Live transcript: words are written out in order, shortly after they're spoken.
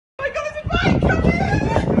Hello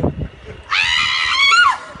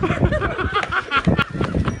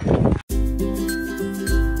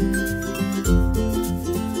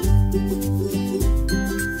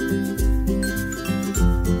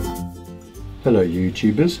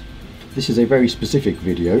YouTubers, this is a very specific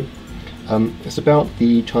video. It's about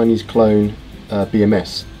the Chinese clone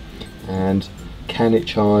BMS and can it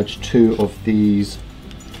charge two of these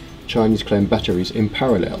Chinese clone batteries in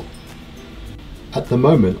parallel. At the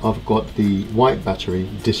moment I've got the white battery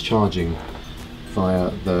discharging via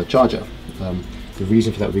the charger. The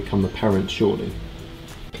reason for that will become apparent shortly.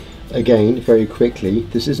 Again, very quickly,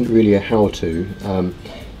 this isn't really a how-to,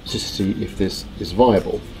 just to see if this is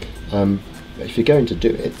viable. If you're going to do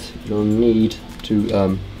it, you'll need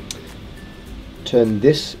to turn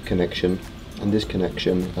this connection and this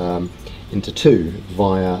connection into two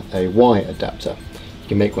via a Y adapter. You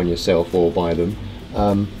can make one yourself or buy them.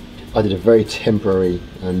 I did a very temporary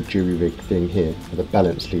and jury-rigged thing here where the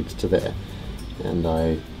balance leads to there, and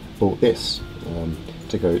I bought this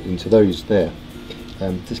to go into those there.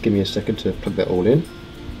 Just give me a second to plug that all in,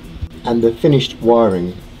 and the finished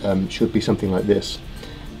wiring should be something like this.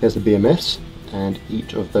 There's the BMS, and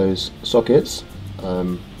each of those sockets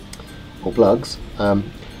or plugs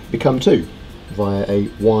become two via a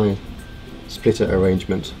Y splitter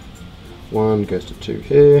arrangement. One goes to two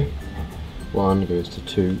here, one goes to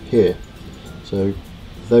two here. So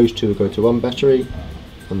those two will go to one battery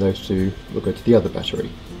and those two will go to the other battery.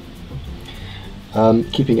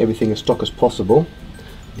 Keeping everything as stock as possible,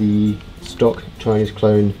 the stock Chinese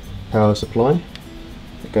clone power supply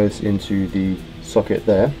that goes into the socket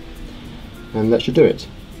there, and that should do it.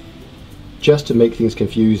 Just to make things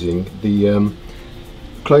confusing, the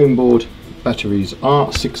clone board batteries are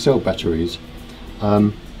 6-cell batteries,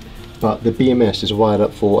 but the BMS is wired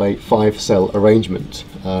up for a 5-cell arrangement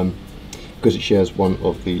because it shares one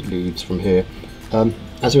of the leads from here.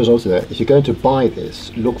 As a result of that, if you're going to buy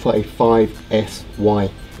this, look for a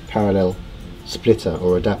 5SY parallel splitter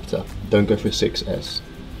or adapter. Don't go for a 6S.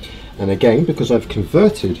 And again, because I've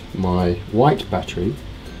converted my white battery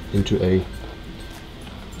into a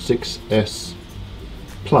 6S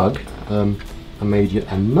plug, I made yet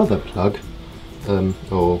another plug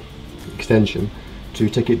or extension to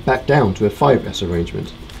take it back down to a 5S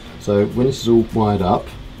arrangement. So when this is all wired up,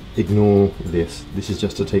 ignore this. This is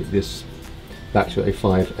just to take this back to a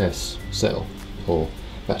 5S cell or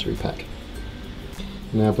battery pack.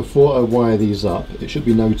 Now before I wire these up, it should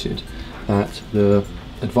be noted that the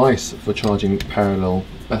advice for charging parallel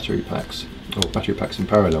battery packs, or battery packs in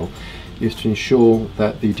parallel, is to ensure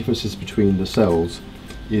that the differences between the cells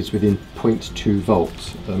is within 0.2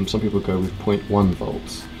 volts. Some people go with 0.1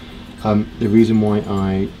 volts. The reason why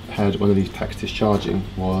I had one of these packs discharging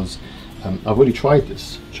was I've already tried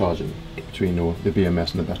this charging between the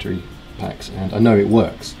BMS and the battery packs, and I know it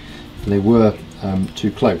works. And they were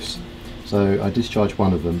too close, so I discharged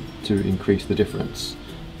one of them to increase the difference,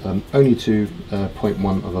 only to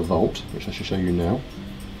 0.1 of a volt, which I shall show you now.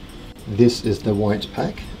 This is the white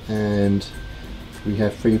pack, and we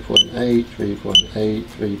have 3.8, 3.8,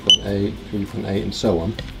 3.8, 3.8 and so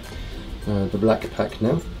on. The black pack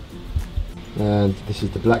now, and this is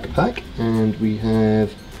the black pack, and we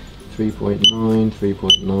have 3.9,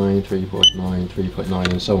 3.9, 3.9, 3.9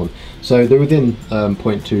 and so on. So they're within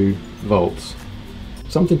 0.2 volts.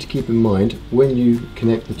 Something to keep in mind when you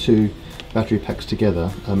connect the two battery packs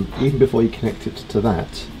together, even before you connect it to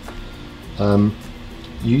that,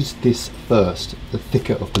 use this first, the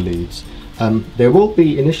thicker of the leads. There will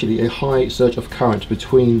be initially a high surge of current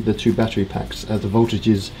between the two battery packs as the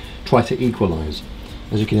voltages try to equalize.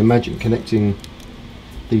 As you can imagine, connecting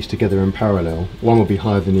these together in parallel, one will be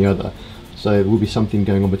higher than the other, so there will be something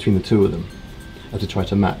going on between the two of them to try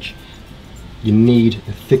to match. You need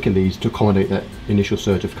thicker leads to accommodate that initial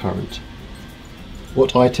surge of current.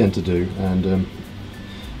 What I tend to do, and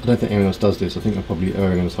I don't think anyone else does this, I think I'm probably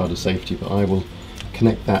erring on the side of safety, but I will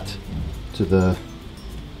connect that to the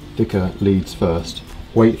thicker leads first,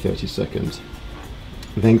 wait 30 seconds,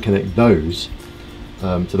 then connect those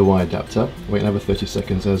to the Y adapter, wait another 30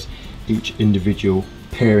 seconds as each individual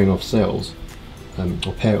pairing of cells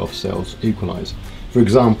or pair of cells equalize. For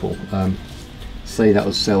example, say that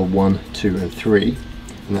was cell 1, 2 and 3,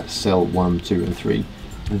 and that's cell 1, 2 and 3.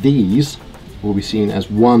 These will be seen as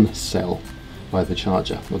one cell by the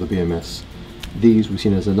charger or the BMS. These will be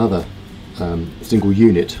seen as another single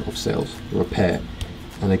unit of cells, or a pair,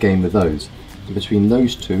 and again with those. And between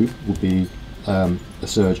those two will be a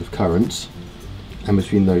surge of currents, and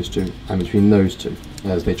between those two and between those two,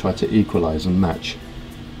 as they try to equalize and match.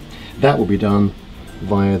 That will be done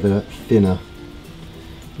via the thinner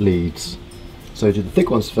leads. So do the thick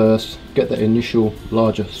ones first, get that initial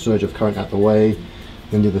larger surge of current out the way,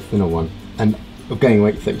 then do the thinner one. And again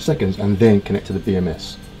wait 30 seconds and then connect to the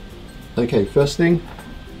BMS. Okay, first thing,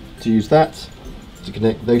 to use that, to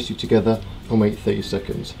connect those two together and wait 30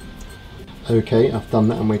 seconds. Okay, I've done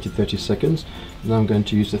that and waited 30 seconds. Now I'm going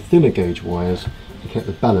to use the thinner gauge wires to connect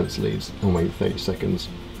the balance leads and wait 30 seconds.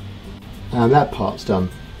 And that part's done.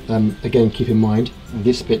 Again, keep in mind,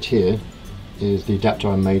 this bit here is the adapter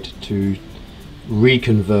I made to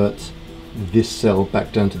reconvert this cell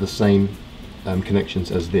back down to the same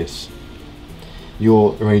connections as this.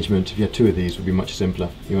 Your arrangement, if you had two of these, would be much simpler.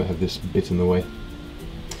 You won't have this bit in the way.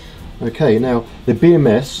 Okay, now the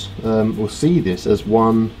BMS will see this as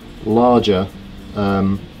one larger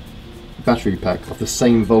battery pack of the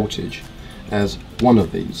same voltage as one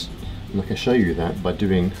of these, and I can show you that by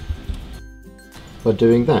doing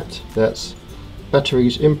that. That's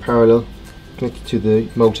batteries in parallel connected to the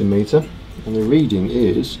multimeter, and the reading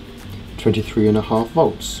is 23.5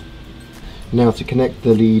 volts. Now to connect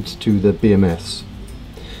the leads to the BMS.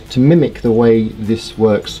 To mimic the way this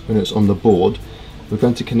works when it's on the board, we're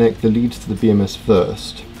going to connect the leads to the BMS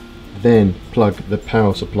first, then plug the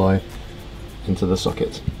power supply into the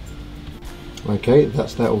socket. Okay,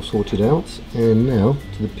 that's that all sorted out, and now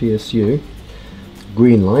to the PSU,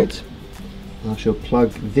 green light. I shall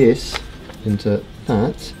plug this into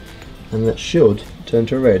that, and that should turn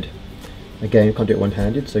to red. Again, I can't do it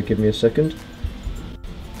one-handed, so give me a second.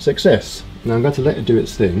 Success! Now I'm going to let it do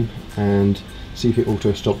its thing and see if it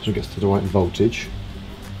auto stops when it gets to the right voltage.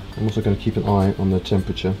 I'm also going to keep an eye on the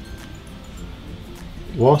temperature.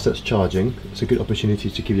 Whilst that's charging, it's a good opportunity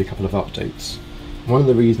to give you a couple of updates. One of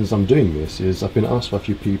the reasons I'm doing this is I've been asked by a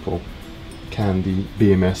few people, can the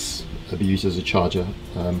BMS be used as a charger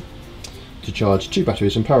to charge two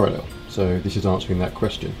batteries in parallel? So this is answering that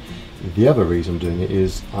question. The other reason I'm doing it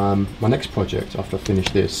is my next project after I finish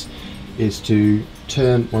this is to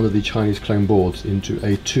turn one of the Chinese clone boards into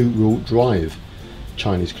a two-rule drive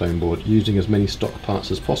Chinese clone board using as many stock parts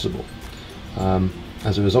as possible.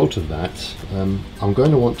 As a result of that, I'm going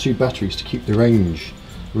to want two batteries to keep the range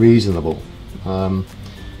reasonable. If I'm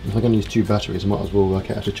going to use two batteries, I might as well work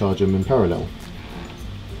out how to charge them in parallel.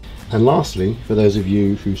 And lastly, for those of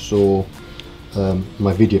you who saw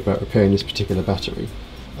my video about repairing this particular battery,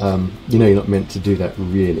 you know you're not meant to do that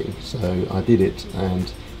really, so I did it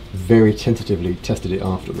and very tentatively tested it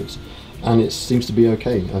afterwards, and it seems to be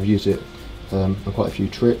okay. I've used it on quite a few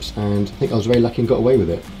trips, and I think I was very lucky and got away with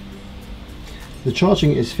it. The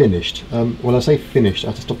charging is finished. When I say finished, I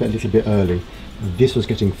had to stop it a little bit early. This was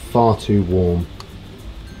getting far too warm.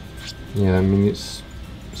 Yeah, I mean it's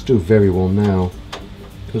still very warm now.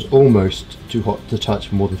 It was almost too hot to touch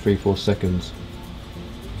for more than 3-4 seconds.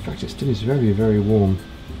 In fact, it still is very, very warm.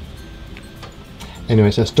 Anyway,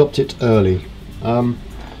 so I stopped it early.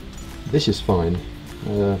 This is fine,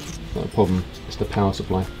 not a problem, it's the power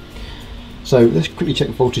supply. So let's quickly check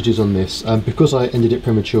voltages on this. Because I ended it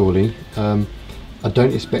prematurely, I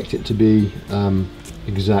don't expect it to be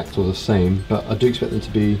exact or the same, but I do expect them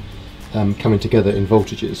to be coming together in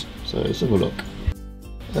voltages. So let's have a look.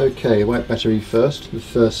 Okay, white battery first, the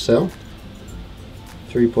first cell.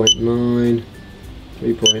 3.9,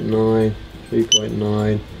 3.9,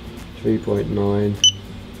 3.9, 3.9,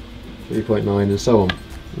 3.9 and so on.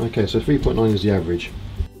 Okay, so 3.9 is the average.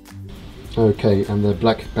 Okay, and the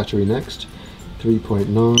black battery next.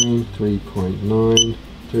 3.9, 3.9,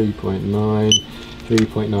 3.9,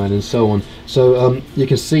 3.9 and so on. So you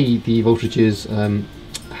can see the voltages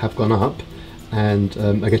have gone up and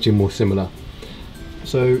are getting more similar.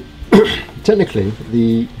 So technically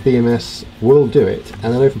the BMS will do it,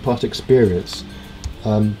 and I know from past experience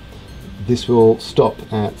this will stop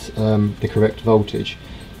at the correct voltage,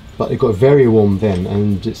 but it got very warm then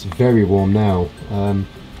and it's very warm now.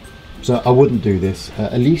 So I wouldn't do this,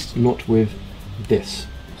 at least not with this.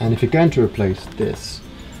 And if you're going to replace this,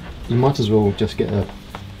 you might as well just get a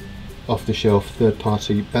off-the-shelf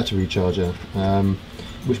third-party battery charger,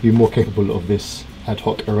 which would be more capable of this ad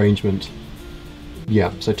hoc arrangement.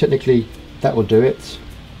 Yeah, so technically that will do it,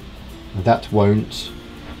 that won't,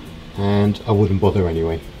 and I wouldn't bother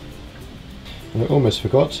anyway. And I almost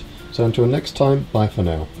forgot, so until next time, bye for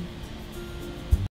now.